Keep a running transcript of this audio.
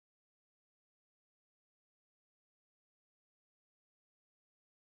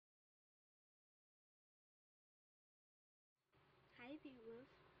viewers,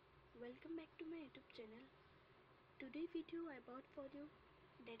 welcome back to my YouTube channel. Today video I brought for you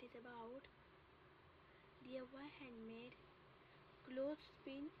that is about DIY handmade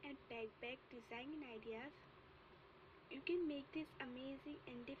clothespin and backpack design ideas. You can make this amazing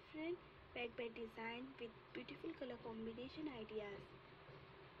and different backpack design with beautiful color combination ideas.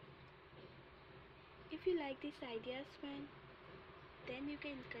 If you like these ideas friend, then you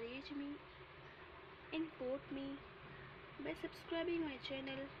can encourage me and support me by subscribing my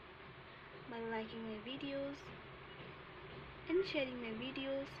channel, by liking my videos and sharing my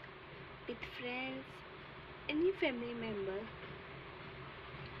videos with friends and your family member.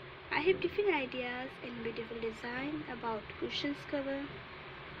 I have different ideas and beautiful design about cushions cover,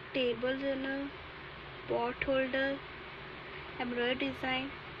 table runner, pot holder, embroidery design,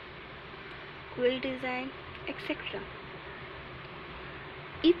 quilt design, etc.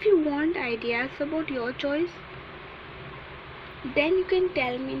 If you want ideas about your choice, then you can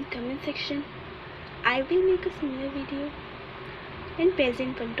tell me in comment section. I will make a similar video and paste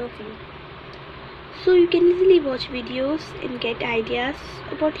in front of you, so you can easily watch videos and get ideas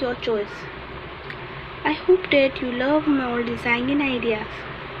about your choice. I hope that you love my design and ideas.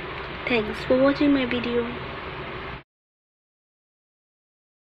 Thanks for watching my video.